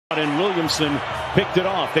And Williamson picked it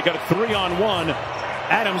off. They got a 3-on-1.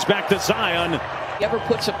 Adams back to Zion. He ever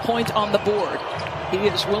puts a point on the board, he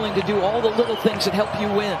is willing to do all the little things that help you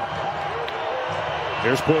win.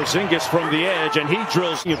 Here's Porzingis from the edge, and he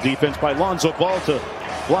drills defense by Lonzo Ball to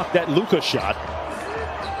block that Luka shot.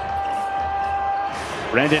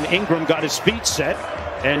 Brandon Ingram got his feet set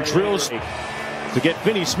and drills to get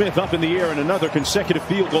Finney Smith up in the air, and another consecutive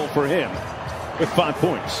field goal for him with 5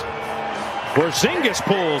 points. Porzingis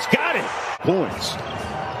pulls, got it. Points.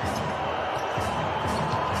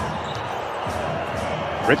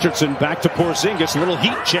 Richardson back to Porzingis, little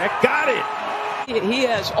heat check, got it. He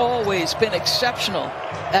has always been exceptional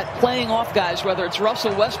at playing off guys, whether it's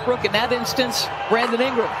Russell Westbrook, in that instance, Brandon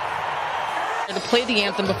Ingram. To play the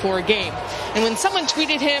anthem before a game. And when someone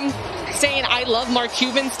tweeted him saying, "I love Mark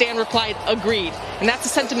Cuban," Stan replied, "Agreed." And that's a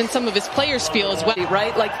sentiment some of his players feel as well.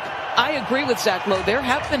 Right? Like, I agree with Zach Lowe. There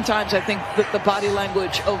have been times, I think, that the body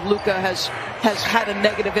language of Luka has had a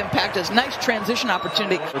negative impact. As nice transition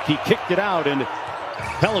opportunity. He kicked it out, and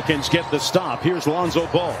Pelicans get the stop. Here's Lonzo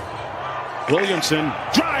Ball. Williamson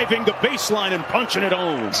driving the baseline and punching it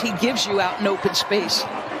home. He gives you out in open space.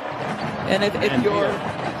 And if you're...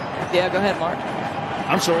 Yeah, go ahead, Mark.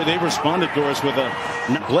 I'm sorry, they responded, Doris, with a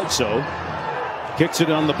Bledsoe. Kicks it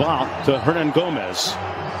on the block to Hernan Gomez.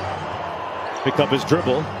 Picked up his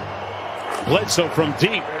dribble. Bledsoe from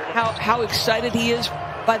deep. How excited he is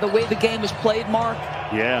by the way the game is played, Mark.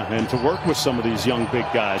 Yeah, and to work with some of these young big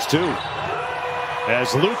guys, too.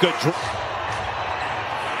 As Luka...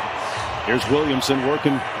 Here's Williamson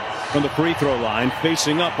working from the free throw line,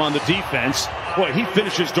 facing up on the defense. Boy, he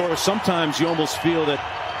finishes, Doris. Sometimes you almost feel that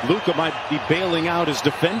Luka might be bailing out his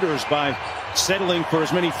defenders by settling for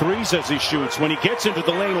as many threes as he shoots. When he gets into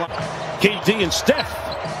the lane, KD and Steph.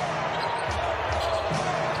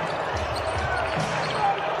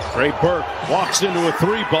 Trey Burke walks into a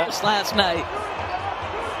three ball. Last night.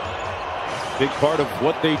 Big part of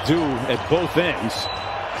what they do at both ends.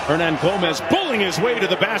 Hernan Gomez pulling his way to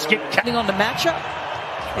the basket. Depending on the matchup,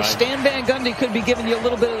 right. Stan Van Gundy could be giving you a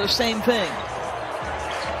little bit of the same thing.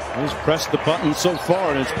 He's pressed the button so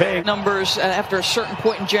far, and it's paying. Numbers after a certain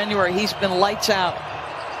point in January, he's been lights out.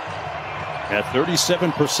 At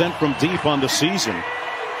 37% from deep on the season.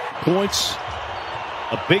 Points,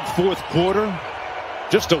 a big fourth quarter,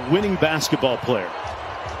 just a winning basketball player.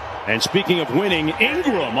 And speaking of winning,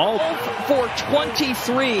 Ingram all for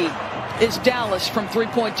 23 is Dallas from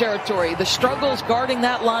three-point territory. The struggles guarding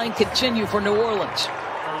that line continue for New Orleans.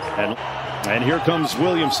 And here comes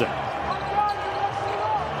Williamson.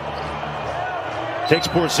 Takes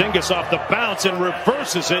Porzingis off the bounce and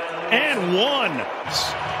reverses it, and one.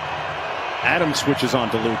 Adams switches on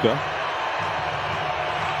to Luka.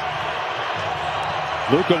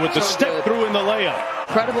 Luka with the step through in the layup.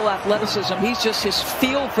 Incredible athleticism. He's just, his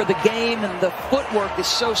feel for the game and the footwork is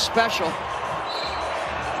so special.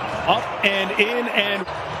 Up and in, and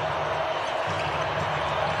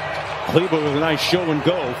Kleber with a nice show and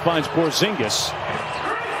go finds Porzingis,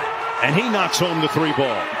 and he knocks home the three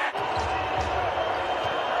ball.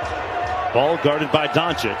 Ball guarded by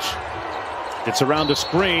Doncic. It's around the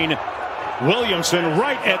screen. Williamson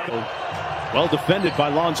right at the... Well defended by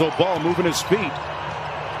Lonzo Ball, moving his feet.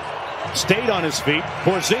 Stayed on his feet.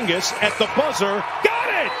 Porzingis at the buzzer.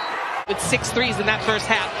 Got it! With 6 threes in that first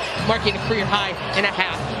half, marking a career high in a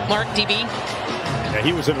half. Mark, DB. Yeah,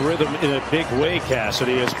 he was in rhythm in a big way,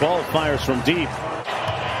 Cassidy, as Ball fires from deep.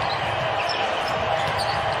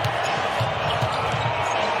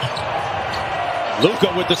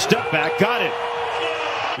 Luka with the step back, got it.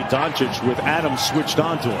 Doncic with Adams switched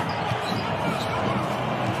onto him.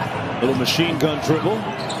 Little machine gun dribble.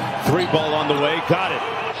 Three ball on the way, got it.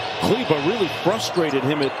 Kleber really frustrated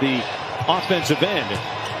him at the offensive end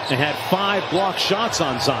and had 5 blocked shots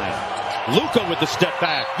on Zion. Luka with the step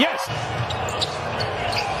back, yes.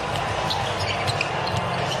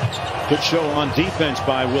 Good show on defense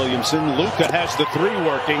by Williamson. Luka has the three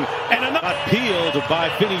working, and another peeled by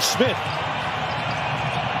Finney Smith.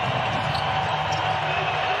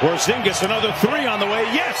 Porzingis, another three on the way,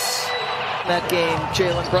 yes! That game,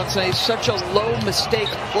 Jalen Brunson is such a low mistake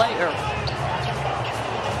player.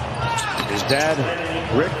 His dad,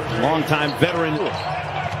 Rick, longtime veteran.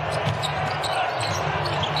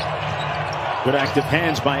 Good active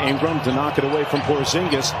hands by Ingram to knock it away from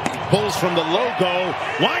Porzingis. Pulls from the logo.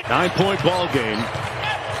 9-point ball game.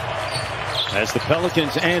 As the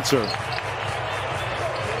Pelicans answer.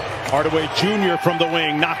 Hardaway Jr. from the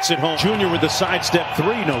wing knocks it home. Jr. with the sidestep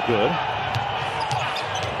three, no good.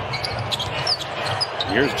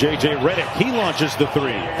 Here's J.J. Redick. He launches the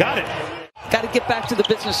three. Got it. Got to get back to the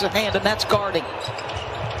business at hand, and that's guarding.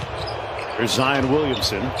 There's Zion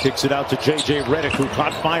Williamson. Kicks it out to J.J. Redick, who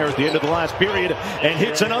caught fire at the end of the last period and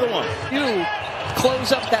hits another one. You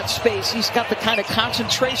close up that space. He's got the kind of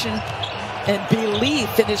concentration and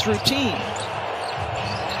belief in his routine.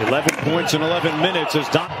 11 points in 11 minutes as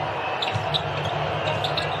Don.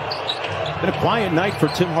 Been a quiet night for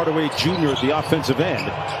Tim Hardaway Jr. at the offensive end.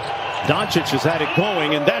 Doncic has had it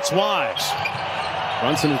going, and that's wise.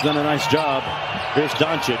 Brunson has done a nice job. Here's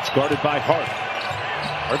Doncic, guarded by Hart.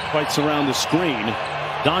 Hart fights around the screen.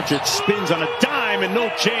 Doncic spins on a dime and no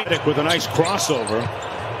chance with a nice crossover.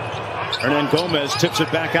 Hernan Gomez tips it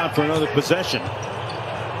back out for another possession.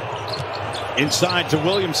 Inside to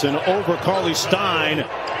Williamson over Cauley-Stein.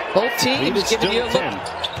 Both teams giving you a look.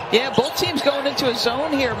 Yeah, both teams going into a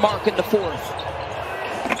zone here, Mark, in the fourth.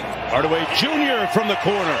 Hardaway Jr. from the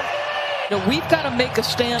corner. You know, we've got to make a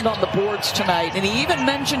stand on the boards tonight, and he even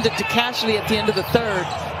mentioned it to Cassidy at the end of the third.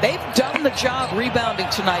 They've done the job rebounding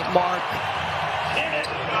tonight, Mark.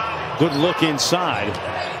 Good look inside.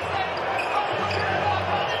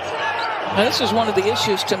 Now, this is one of the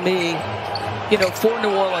issues to me, you know, for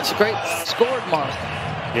New Orleans. Great scored, Mark.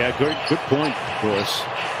 Yeah, good point, of course.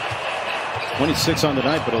 26 on the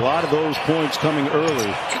night, but a lot of those points coming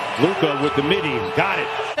early. Luka with the midi. Got it.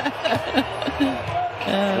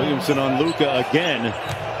 Williamson on Luka again.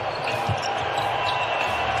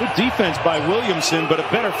 Good defense by Williamson, but a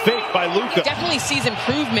better fake by Luka. Definitely sees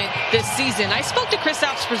improvement this season. I spoke to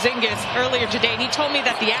Kristaps Porzingis earlier today, and he told me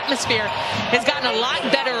that the atmosphere has gotten a lot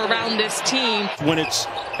better around this team. When it's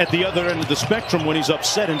at the other end of the spectrum, when he's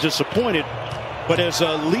upset and disappointed, but as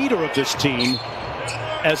a leader of this team,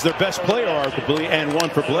 as their best player, arguably, and one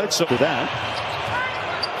for Bledsoe for that.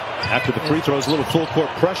 After the free throws, a little full court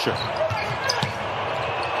pressure.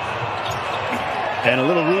 And a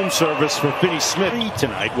little room service for Finney Smith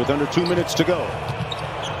tonight with under 2 minutes to go.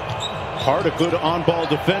 Hart, a good on-ball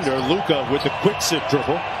defender. Luka with the quick sit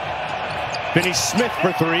dribble. Finney Smith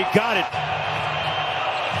for three. Got it.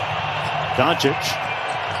 Doncic.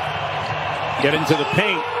 Get into the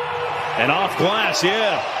paint. And off glass,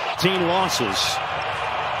 yeah. 15 losses.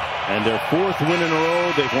 And their fourth win in a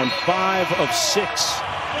row. They've won 5 of 6.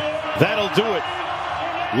 That'll do it.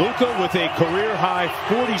 Luka with a career-high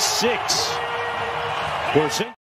 46.